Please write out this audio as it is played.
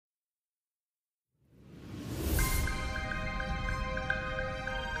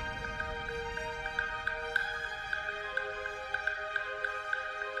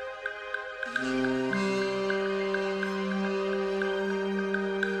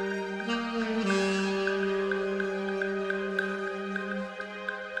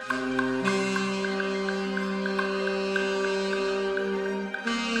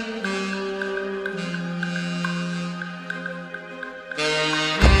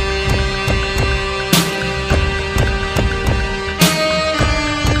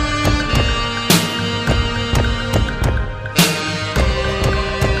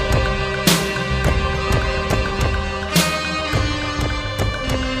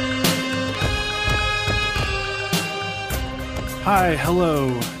Hi, hello.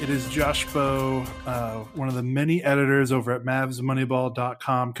 It is Josh Bowe, one of the many editors over at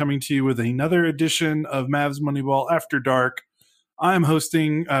MavsMoneyball.com, coming to you with another edition of Mavs Moneyball After Dark. I'm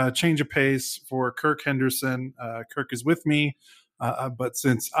hosting Change of Pace for Kirk Henderson. Kirk is with me, but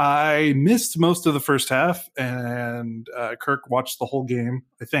since I missed most of the first half and Kirk watched the whole game,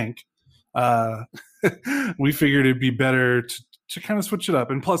 I think, we figured it'd be better to kind of switch it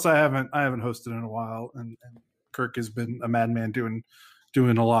up. And plus, I haven't hosted in a while, and Kirk has been a madman doing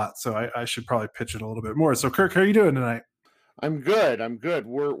a lot, so I should probably pitch it a little bit more. So, Kirk, how are you doing tonight? I'm good.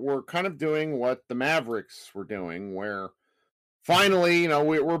 We're kind of doing what the Mavericks were doing, where finally,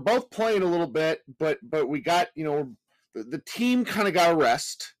 we're both playing a little bit, but we got, the team kind of got a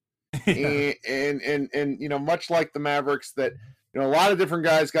rest, Yeah. and much like the Mavericks, that a lot of different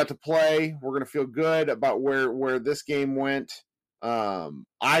guys got to play. We're going to feel good about where this game went.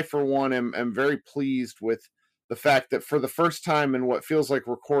 I, for one, am very pleased with the fact that for the first time in what feels like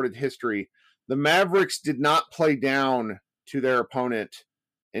recorded history, the Mavericks did not play down to their opponent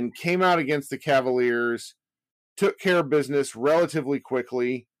and came out against the Cavaliers, took care of business relatively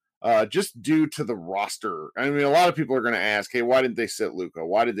quickly, just due to the roster. I mean, a lot of people are going to ask, hey, why didn't they sit Luka?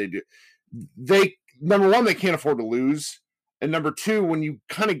 Why did they do? Number one, they can't afford to lose. And number two, when you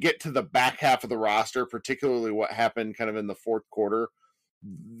kind of get to the back half of the roster, particularly what happened kind of in the fourth quarter,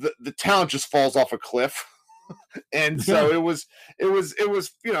 the talent just falls off a cliff. And so it was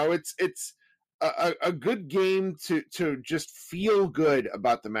it's a good game to just feel good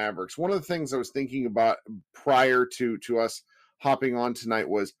about the Mavericks. One of the things I was thinking about prior to us hopping on tonight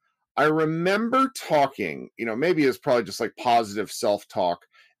was I remember talking, maybe it's probably just like positive self-talk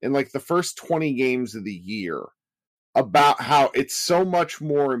in like the first 20 games of the year about how it's so much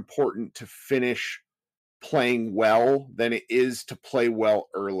more important to finish playing well than it is to play well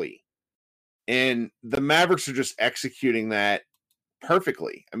early. And the Mavericks are just executing that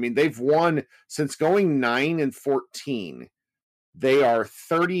perfectly. I mean, they've won since going 9-14. They are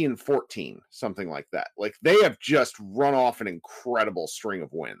 30-14, something like that. Like, they have just run off an incredible string of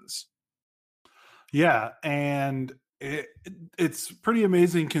wins. Yeah, and it's pretty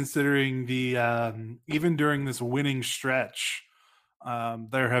amazing considering the even during this winning stretch,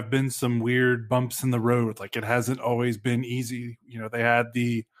 there have been some weird bumps in the road. Like, it hasn't always been easy. They had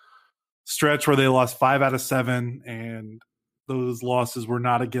the stretch where they lost 5 out of 7, and those losses were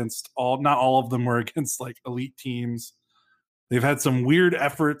not all of them were against like elite teams. They've had some weird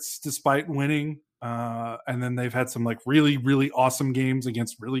efforts despite winning, and then they've had some like really really awesome games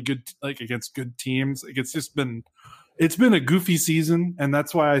against really good against good teams. Like, it's been a goofy season, and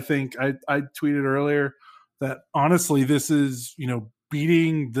that's why I think I tweeted earlier that honestly this is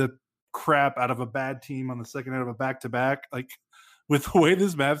beating the crap out of a bad team on the second out of a back-to-back. Like, with the way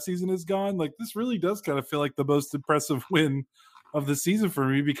this Mavs season has gone, like, this really does kind of feel like the most impressive win of the season for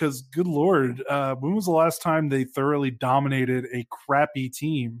me, because good Lord, when was the last time they thoroughly dominated a crappy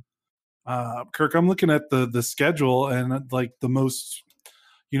team? Kirk, I'm looking at the schedule, and like the most,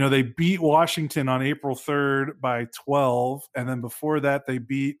 they beat Washington on April 3rd by 12. And then before that, they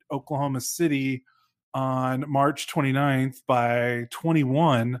beat Oklahoma City on March 29th by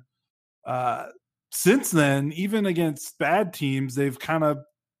 21. Since then, even against bad teams, they've kind of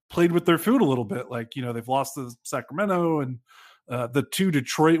played with their food a little bit. Like, they've lost to Sacramento, and the 2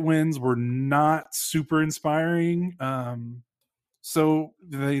 Detroit wins were not super inspiring. So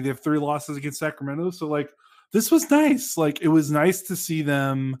they have 3 losses against Sacramento. So, like, this was nice. Like, it was nice to see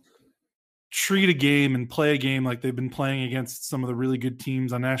them treat a game and play a game like they've been playing against some of the really good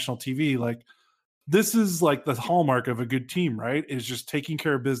teams on national TV. Like, this is like the hallmark of a good team, right? Is just taking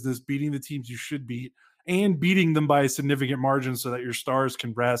care of business, beating the teams you should beat, and beating them by a significant margin so that your stars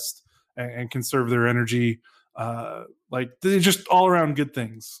can rest and conserve their energy. Like, they're just all around good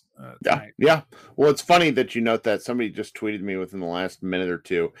things tonight. Yeah. Well, it's funny that you note that. Somebody just tweeted me within the last minute or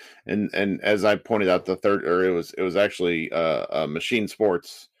two, and as I pointed out, it was actually Machine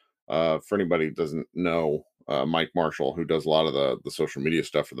Sports. For anybody who doesn't know, Mike Marshall, who does a lot of the social media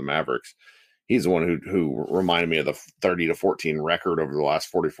stuff for the Mavericks, he's the one who reminded me of the 30-14 record over the last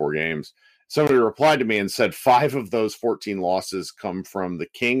 44 games. Somebody replied to me and said 5 of those 14 losses come from the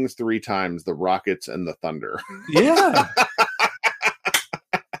Kings 3 times, the Rockets, and the Thunder. Yeah.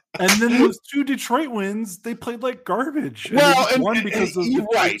 And then those 2 Detroit wins, they played like garbage. Well, and won because of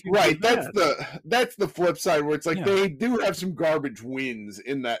right. That's the flip side, where it's like, Yeah. they do have some garbage wins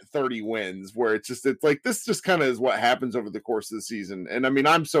in that 30 wins, where it's like this just kind of is what happens over the course of the season. And I mean,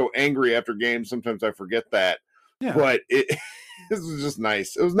 I'm so angry after games, sometimes I forget that. Yeah. But this was just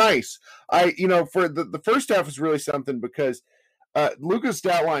nice. It was nice. For the first half was really something, because Luka's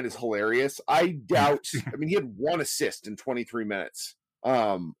stat line is hilarious. I doubt. I mean, he had 1 assist in 23 minutes.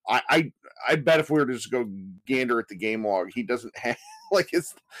 I bet if we were to just go gander at the game log, he doesn't have like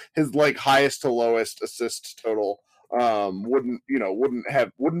his like highest to lowest assist total wouldn't be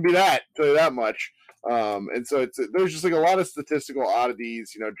that, tell you that much. And so there's just like a lot of statistical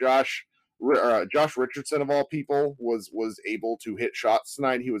oddities. Josh Richardson of all people was able to hit shots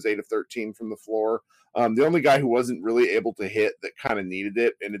tonight. He was 8 of 13 from the floor. The only guy who wasn't really able to hit that kind of needed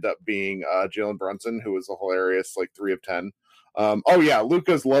it ended up being Jalen Brunson, who was a hilarious 3 of 10.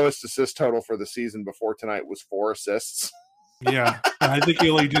 Luka's lowest assist total for the season before tonight was 4 assists. Yeah, I think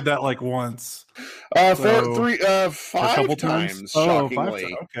he only did that once. 5 times, shockingly.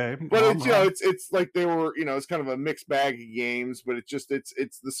 5 okay, but it's like they were, it's kind of a mixed bag of games. But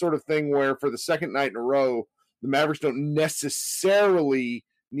it's the sort of thing where for the second night in a row, the Mavericks don't necessarily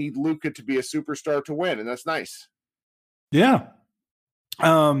need Luka to be a superstar to win, and that's nice. Yeah.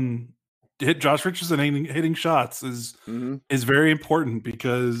 Josh Richardson hitting shots is very important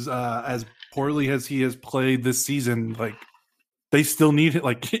because as poorly as he has played this season, they still need it.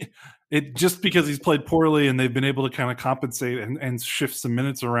 It just because he's played poorly and they've been able to kind of compensate and shift some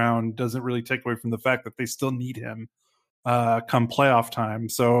minutes around doesn't really take away from the fact that they still need him come playoff time.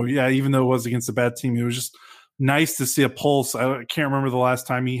 So yeah, even though it was against a bad team, it was just nice to see a pulse. I can't remember the last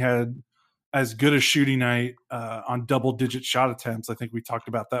time he had as good a shooting night on double-digit shot attempts. I think we talked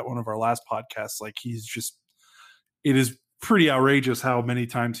about that one of our last podcasts. It is pretty outrageous how many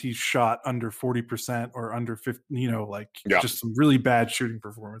times he's shot under 40% or under 50. Just some really bad shooting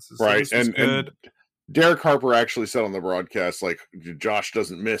performances. Right, so and Derek Harper actually said on the broadcast, Josh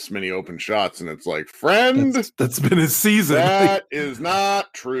doesn't miss many open shots, and it's friend, that's been his season. That is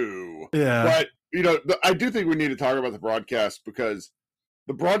not true. Yeah, but I do think we need to talk about the broadcast because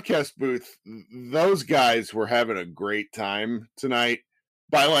the broadcast booth, those guys were having a great time tonight.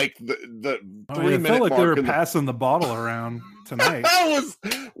 By the 3 minute felt like mark, they were passing the bottle around tonight.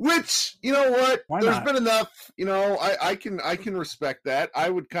 Which you know what? Why There's not? been enough. I can respect that. I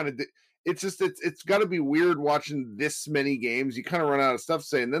would kind of. It's just it's got to be weird watching this many games. You kind of run out of stuff to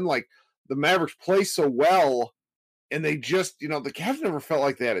say, and then the Mavericks play so well, and they just the Cavs never felt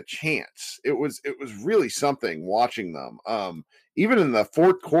like they had a chance. It was really something watching them. Even in the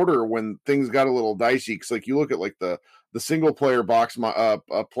fourth quarter when things got a little dicey, because you look at the single player box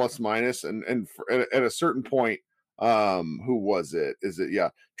plus minus and at a certain point, who was it?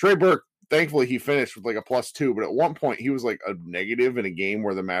 Trey Burke, thankfully he finished with a +2, but at one point he was a negative in a game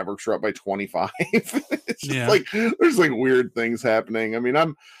where the Mavericks were up by 25. It's just there's weird things happening. I mean,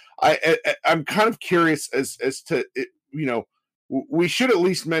 I'm kind of curious as to it, we should at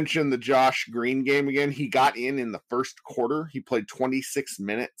least mention the Josh Green game again. He got in the first quarter. He played 26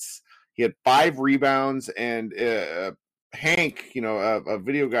 minutes. He had 5 rebounds, and Hank, a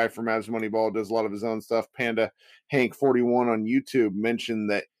video guy from Mavs Moneyball, does a lot of his own stuff. Panda Hank 41 on YouTube mentioned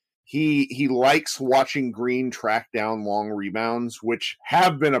that he likes watching Green track down long rebounds, which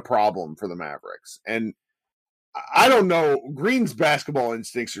have been a problem for the Mavericks. And I don't know, Green's basketball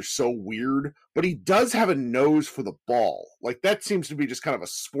instincts are so weird, but he does have a nose for the ball. That seems to be just kind of a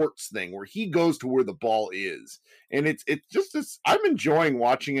sports thing where he goes to where the ball is. And it's just this, I'm enjoying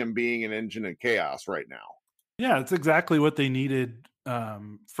watching him being an engine of chaos right now. Yeah, it's exactly what they needed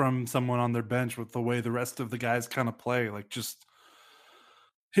from someone on their bench with the way the rest of the guys kind of play. I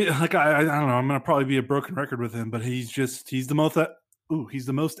don't know, I'm going to probably be a broken record with him, but he's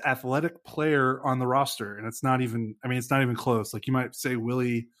the most athletic player on the roster, and it's not even close. You might say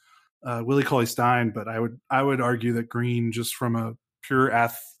Willie Cauley-Stein, but I would argue that Green, just from a pure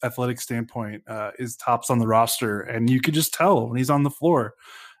athletic standpoint, is tops on the roster, and you could just tell when he's on the floor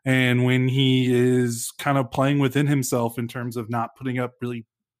and when he is kind of playing within himself in terms of not putting up really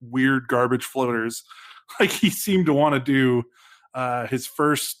weird garbage floaters like he seemed to want to do his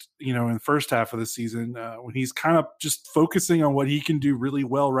first, in the first half of the season, when he's kind of just focusing on what he can do really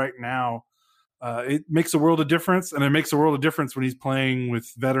well right now. It makes a world of difference, and it makes a world of difference when he's playing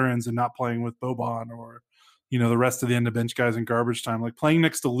with veterans and not playing with Boban or, the rest of the end of bench guys in garbage time. Playing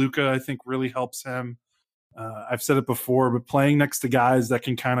next to Luka, I think really helps him. I've said it before, but playing next to guys that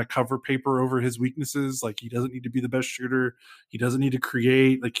can kind of cover paper over his weaknesses, he doesn't need to be the best shooter. He doesn't need to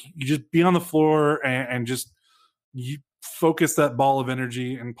create. You just be on the floor and just you focus that ball of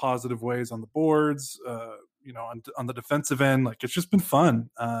energy in positive ways on the boards, on the defensive end. It's just been fun.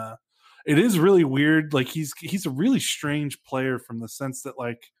 It is really weird. He's a really strange player from the sense that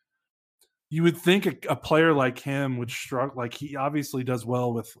you would think a player like him would struggle. He obviously does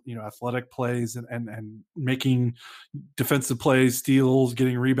well with, athletic plays and making defensive plays, steals,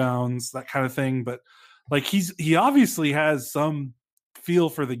 getting rebounds, that kind of thing. But like he obviously has some feel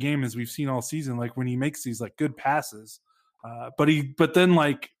for the game, as we've seen all season, like when he makes these like good passes. But then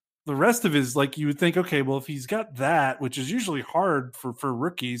like the rest of his, like, you would think, okay, well, if he's got that, which is usually hard for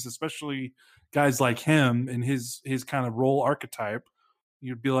rookies, especially guys like him and his kind of role archetype,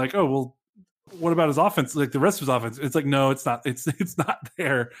 you'd be like, oh well, what about his offense? Like the rest of his offense, it's like, no, it's not. It's not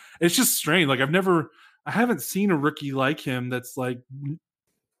there. It's just strange. Like I haven't seen a rookie like him that's like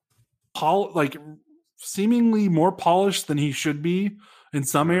like seemingly more polished than he should be in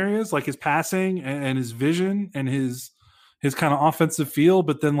some areas, like his passing and his vision and his kind of offensive feel.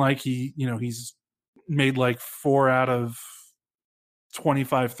 But then like he's made like 4 out of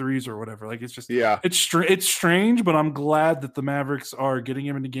 25 threes or whatever. Like it's just it's strange, but I'm glad that the Mavericks are getting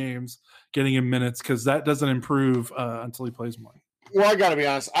him into games, getting him minutes, because that doesn't improve until he plays more. Well, I got to be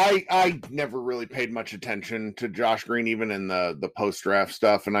honest. I never really paid much attention to Josh Green, even in the post draft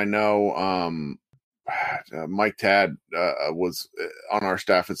stuff. And I know Mike Tad was on our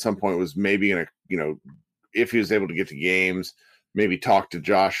staff at some point. Was maybe gonna, if he was able to get to games, maybe talk to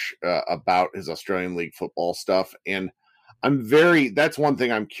Josh about his Australian League football stuff. And that's one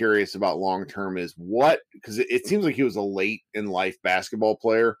thing I'm curious about long term is because it seems like he was a late in life basketball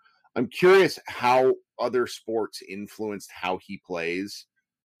player. I'm curious how other sports influenced how he plays,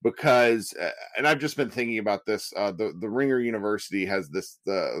 because and I've just been thinking about this. The Ringer University has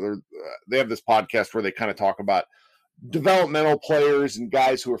they have this podcast where they kind of talk about developmental players and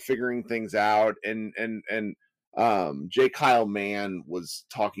guys who are figuring things out, and J. Kyle Mann was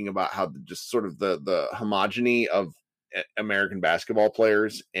talking about how just sort of the homogeny of American basketball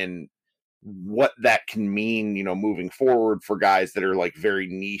players and what that can mean, moving forward for guys that are like very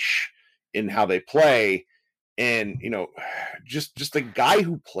niche in how they play. And, just a guy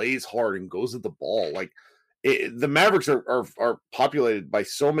who plays hard and goes at the ball. Like the Mavericks are populated by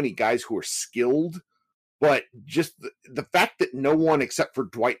so many guys who are skilled, but just the fact that no one except for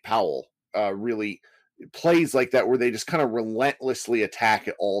Dwight Powell really plays like that, where they just kind of relentlessly attack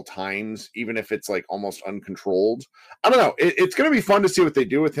at all times, even if it's like almost uncontrolled. I don't know. It's going to be fun to see what they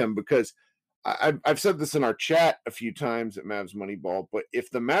do with him, because I've said this in our chat a few times at Mavs Moneyball, but if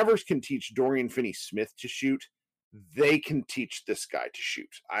the Mavericks can teach Dorian Finney-Smith to shoot, they can teach this guy to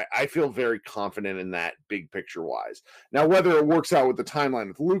shoot. I feel very confident in that, big picture wise. Now, whether it works out with the timeline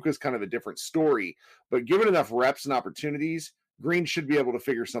with Luka is kind of a different story, but given enough reps and opportunities, Green should be able to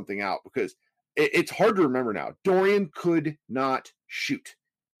figure something out, because it's hard to remember now. Dorian could not shoot.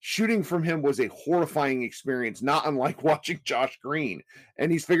 Shooting from him was a horrifying experience, not unlike watching Josh Green,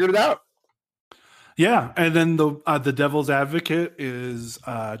 and he's figured it out. Yeah, and then the devil's advocate is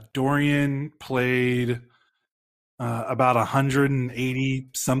Dorian played about 180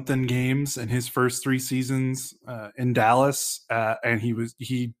 something games in his first 3 seasons in Dallas, and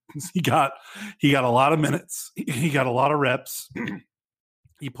he got a lot of minutes. He got a lot of reps.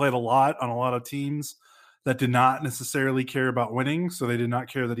 He played a lot on a lot of teams that did not necessarily care about winning, so they did not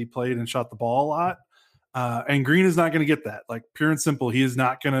care that he played and shot the ball a lot. And Green is not going to get that. Like, pure and simple, he is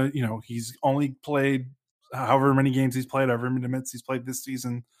not going to, he's only played however many games he's played, however many minutes he's played this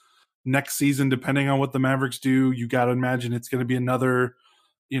season. Next season, depending on what the Mavericks do, you got to imagine it's going to be another,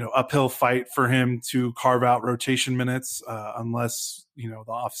 uphill fight for him to carve out rotation minutes, unless, the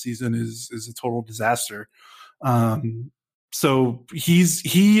offseason is a total disaster. So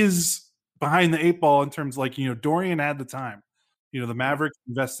he is behind the 8 ball in terms of, like, Dorian had the time. The Mavericks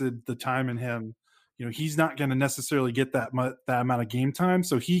invested the time in him. He's not going to necessarily get that amount of game time.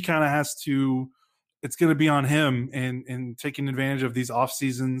 So he kind of has to, it's going to be on him and taking advantage of these off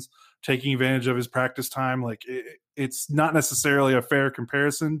seasons, taking advantage of his practice time. Like it's not necessarily a fair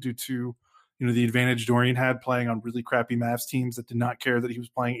comparison due to, the advantage Dorian had playing on really crappy Mavs teams that did not care that he was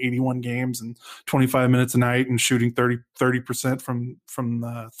playing 81 games and 25 minutes a night and shooting 30%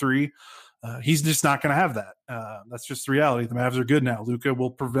 from 3. He's just not going to have that. That's just the reality. The Mavs are good now. Luka will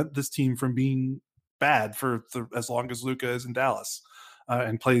prevent this team from being bad for as long as Luka is in Dallas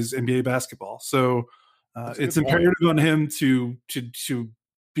and plays NBA basketball. So it's imperative on him to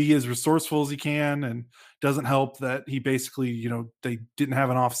be as resourceful as he can, and doesn't help that he basically, they didn't have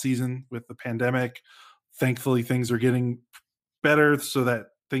an off season with the pandemic. Thankfully, things are getting better, so that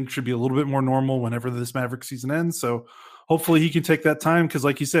things should be a little bit more normal whenever this Maverick season ends. So hopefully he can take that time, because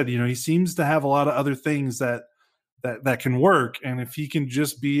like you said, he seems to have a lot of other things that can work, and if he can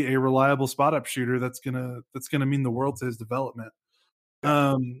just be a reliable spot up shooter, that's gonna mean the world to his development.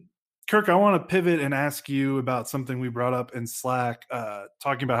 Kirk, I want to pivot and ask you about something we brought up in Slack,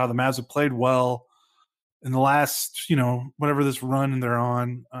 talking about how the Mavs have played well in the last, whatever this run they're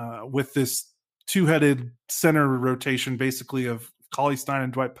on, with this 2-headed center rotation, basically of Cauley Stein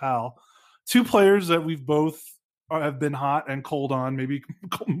and Dwight Powell, two players that we've both have been hot and cold on, maybe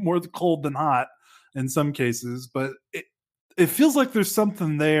more cold than hot in some cases, but it feels like there's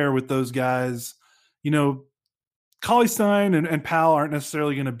something there with those guys. You know, Cauley-Stein and Powell aren't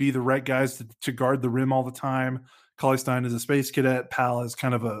necessarily going to be the right guys to guard the rim all the time. Cauley-Stein is a space cadet. Powell is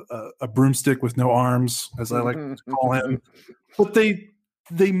kind of a broomstick with no arms, as I like to call him. But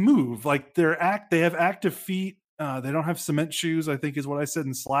they move like they have active feet. They don't have cement shoes, I think is what I said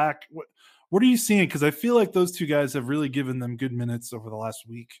in Slack. What are you seeing? Because I feel like those two guys have really given them good minutes over the last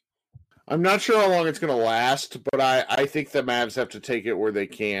week. I'm not sure how long it's going to last, but I think the Mavs have to take it where they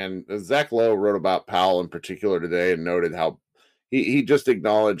can. Zach Lowe wrote about Powell in particular today and noted how he just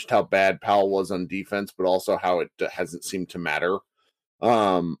acknowledged how bad Powell was on defense, but also how it hasn't seemed to matter.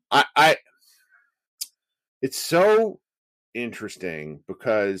 It's so interesting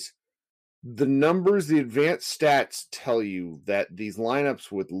because the numbers, the advanced stats tell you that these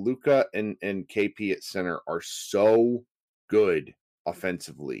lineups with Luka and KP at center are so good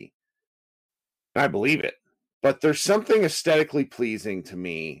offensively. I believe it. But there's something aesthetically pleasing to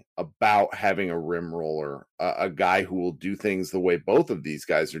me about having a rim roller, a guy who will do things the way both of these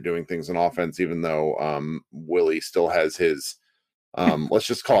guys are doing things on offense, even though Willie still has his, let's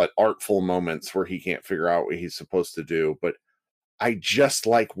just call it artful moments where he can't figure out what he's supposed to do. But I just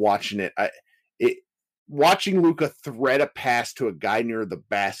like watching it. Watching Luka thread a pass to a guy near the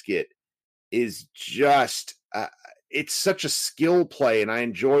basket is just it's such a skill play, and I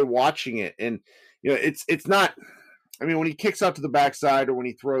enjoy watching it. And it's not. I mean, when he kicks out to the backside or when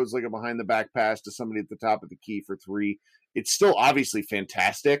he throws like a behind the back pass to somebody at the top of the key for three, it's still obviously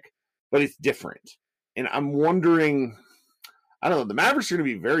fantastic, but it's different. And I'm wondering, I don't know, the Mavericks are going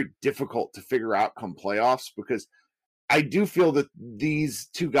to be very difficult to figure out come playoffs because I do feel that these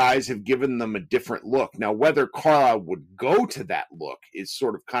two guys have given them a different look. Now, whether Carlisle would go to that look is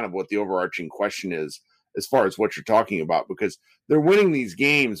sort of kind of what the overarching question is as far as what you're talking about, because they're winning these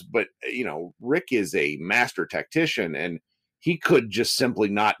games, but, Rick is a master tactician, and he could just simply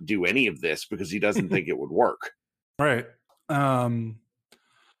not do any of this because he doesn't think it would work. Right.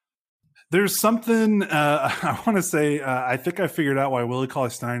 There's something I want to say. I think I figured out why Willie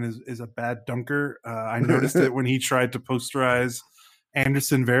Cauley-Stein is a bad dunker. I noticed it when he tried to posterize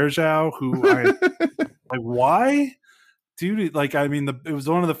Anderson Varejao, who like, why? Dude, like, I mean, it was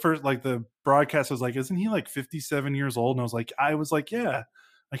one of the first, like, the broadcast was like, isn't he like 57 years old? And I was like, yeah,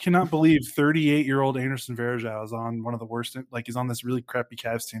 I cannot believe 38-year-old Anderson Varejao is on one of the worst, like, he's on this really crappy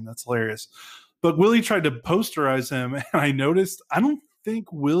Cavs team. That's hilarious. But Willie tried to posterize him, and I noticed, I don't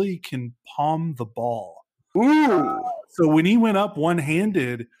think Willie can palm the ball. Ooh. So when he went up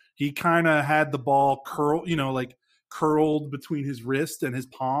one-handed, he kind of had the ball curled between his wrist and his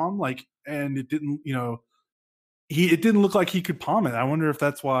palm, like, and it didn't, it didn't look like he could palm it. I wonder if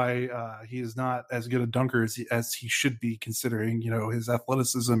that's why he is not as good a dunker as he should be, considering his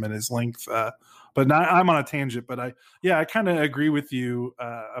athleticism and his length. But I'm on a tangent. But I kind of agree with you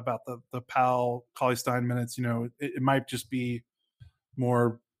about the Powell Cauley-Stein minutes. It might just be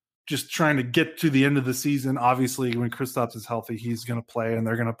more just trying to get to the end of the season. Obviously, when Kristaps is healthy, he's going to play, and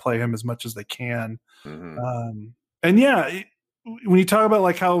they're going to play him as much as they can. Mm-hmm. When you talk about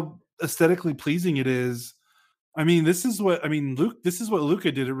like how aesthetically pleasing it is. I mean, this is what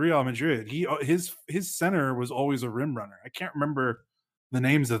Luka did at Real Madrid. His center was always a rim runner. I can't remember the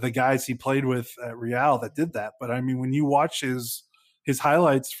names of the guys he played with at Real that did that, but I mean, when you watch his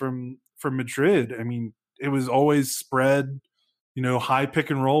highlights from Madrid, I mean, it was always spread, high pick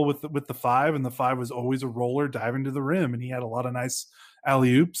and roll with the five, and the five was always a roller diving to the rim, and he had a lot of nice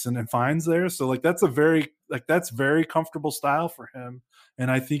alley oops and finds there. So like that's very comfortable style for him. And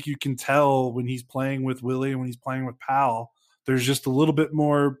I think you can tell when he's playing with Willie and when he's playing with Powell, there's just a little bit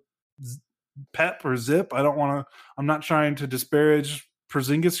more pep or zip. I'm not trying to disparage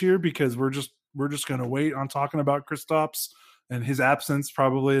Porzingis here, because we're just going to wait on talking about Kristaps and his absence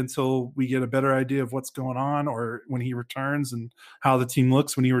probably until we get a better idea of what's going on, or when he returns and how the team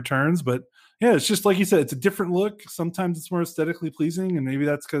looks when he returns. But yeah, it's just like you said, it's a different look. Sometimes it's more aesthetically pleasing, and maybe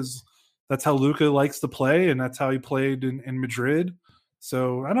that's because that's how Luka likes to play, and that's how he played in Madrid.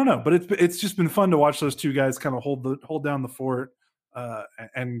 So I don't know, but it's just been fun to watch those two guys kind of hold down the fort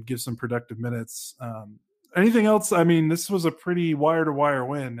and give some productive minutes. Anything else? I mean, this was a pretty wire to wire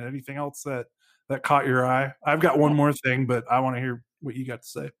win. Anything else that caught your eye? I've got one more thing, but I want to hear what you got to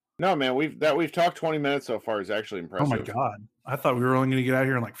say. No, man, we've talked 20 minutes so far is actually impressive. Oh my God. I thought we were only going to get out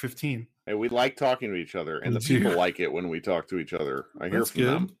here in like 15. Hey, we like talking to each other, and the people like it when we talk to each other. I hear from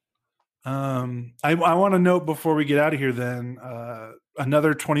them. I want to note before we get out of here then,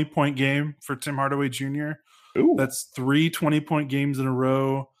 another 20-point game for Tim Hardaway Jr. Ooh. That's 3 20-point games in a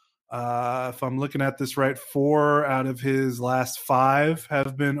row. If I'm looking at this right, 4 out of his last 5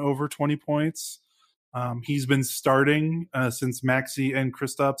 have been over 20 points. He's been starting since Maxey and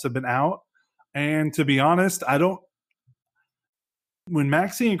Kristaps have been out. And to be honest, when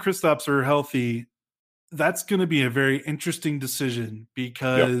Maxey and Kristaps are healthy, that's going to be a very interesting decision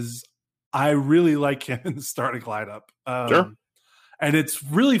because I really like him in the starting lineup. Sure. And it's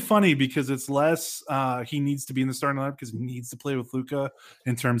really funny because it's less he needs to be in the starting lineup because he needs to play with Luka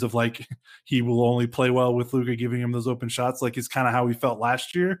in terms of like he will only play well with Luka giving him those open shots. Like it's kind of how we felt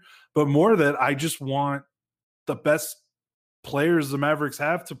last year, but more that I just want the best players the Mavericks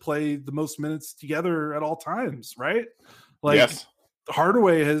have to play the most minutes together at all times, right? Like yes.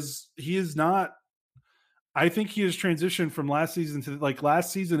 Hardaway he is not. I think he has transitioned from last season to like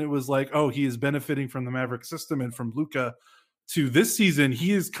last season. It was like, oh, he is benefiting from the Maverick system and from Luka. To this season,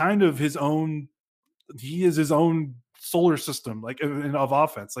 he is kind of his own. He is his own solar system, like of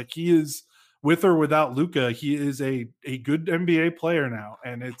offense. Like he is with or without Luka, he is a good NBA player now,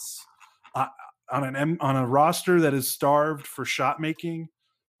 and it's on a roster that is starved for shot making.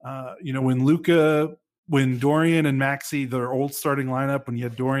 When Dorian and Maxey, their old starting lineup, when you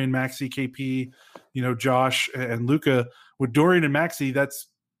had Dorian, Maxey, KP, Josh and Luka, with Dorian and Maxey, that's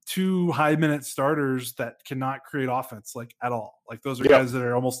 2 high minute starters that cannot create offense like at all. Like those are guys that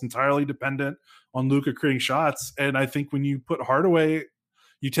are almost entirely dependent on Luka creating shots. And I think when you put Hardaway,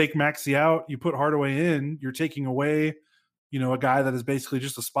 you take Maxey out, you put Hardaway in, you're taking away, a guy that is basically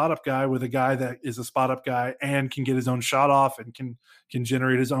just a spot up guy with a guy that is a spot up guy and can get his own shot off and can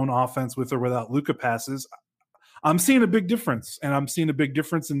generate his own offense with or without Luka passes. I'm seeing a big difference, and I'm seeing a big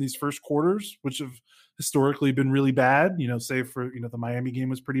difference in these first quarters, which have historically been really bad, save for, the Miami game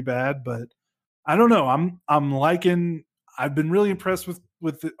was pretty bad, but I don't know. I've been really impressed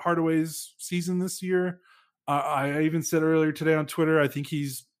with Hardaway's season this year. I even said earlier today on Twitter, I think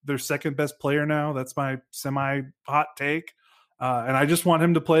he's their second best player now. That's my semi hot take. And I just want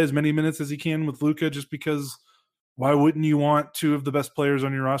him to play as many minutes as he can with Luka, just because why wouldn't you want 2 of the best players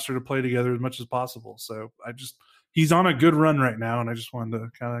on your roster to play together as much as possible? So he's on a good run right now, and I just wanted to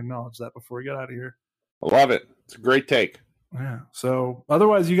kind of acknowledge that before we get out of here. I love it. It's a great take. Yeah. So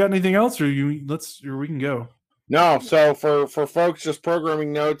otherwise, you got anything else, or we can go? No. So for folks, just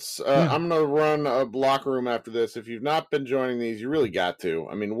programming notes, I'm going to run a locker room after this. If you've not been joining these, you really got to.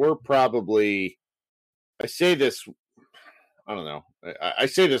 I mean, we're probably, I say this, I don't know. I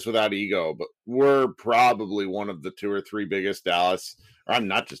say this without ego, but we're probably one of the 2 or 3 biggest Dallas, or I'm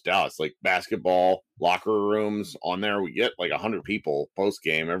not just Dallas, like basketball locker rooms on there. We get like 100 people post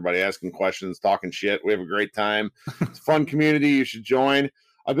game, everybody asking questions, talking shit. We have a great time. It's a fun community. You should join.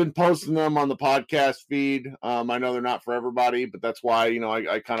 I've been posting them on the podcast feed. I know they're not for everybody, but that's why,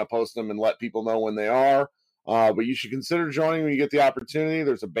 I kind of post them and let people know when they are. But you should consider joining when you get the opportunity.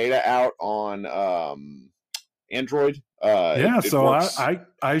 There's a beta out on Android.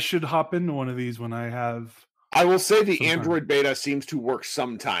 I should hop into one of these when I have. I will say the Android beta seems to work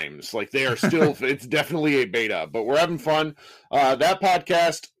sometimes. Like they are still, it's definitely a beta, but we're having fun. That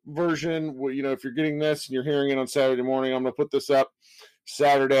podcast version, if you're getting this and you're hearing it on Saturday morning, I'm going to put this up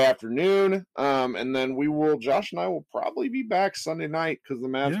Saturday afternoon. And then Josh and I will probably be back Sunday night because the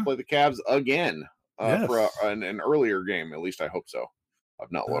Mavs play the Cavs again for an earlier game. At least I hope so.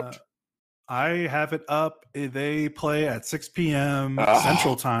 I've not looked. I have it up. They play at 6 p.m.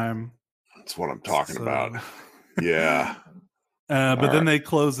 Central Time. That's what I'm talking about. Yeah. But then they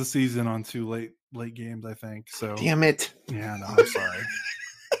close the season on 2 late games, I think. So damn it. Yeah, no, I'm sorry.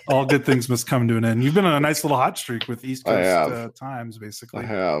 All good things must come to an end. You've been on a nice little hot streak with East Coast times, basically. I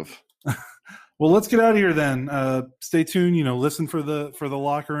have. Well, let's get out of here then. Stay tuned. Listen for the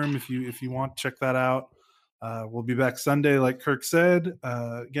locker room if you want. Check that out. We'll be back Sunday, like Kirk said.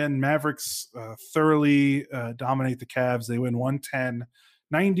 Again, Mavericks thoroughly dominate the Cavs. They win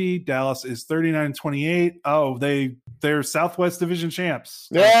 110-90. Dallas is 39-28. Oh, they're Southwest Division champs.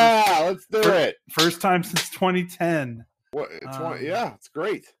 Yeah, let's do it. First time since 2010. It's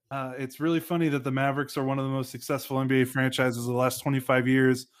great. It's really funny that the Mavericks are one of the most successful NBA franchises of the last 25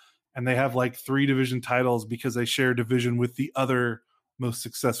 years, and they have like 3 division titles because they share division with the other most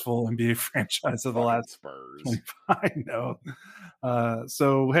successful NBA franchise of the last Spurs. 25. I know.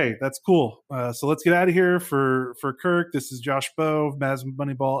 So hey, that's cool. So let's get out of here. For Kirk, this is Josh Bowe, Mavs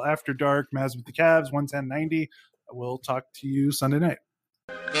Moneyball After Dark, Mavs with the Cavs, 110-90. We'll talk to you Sunday night.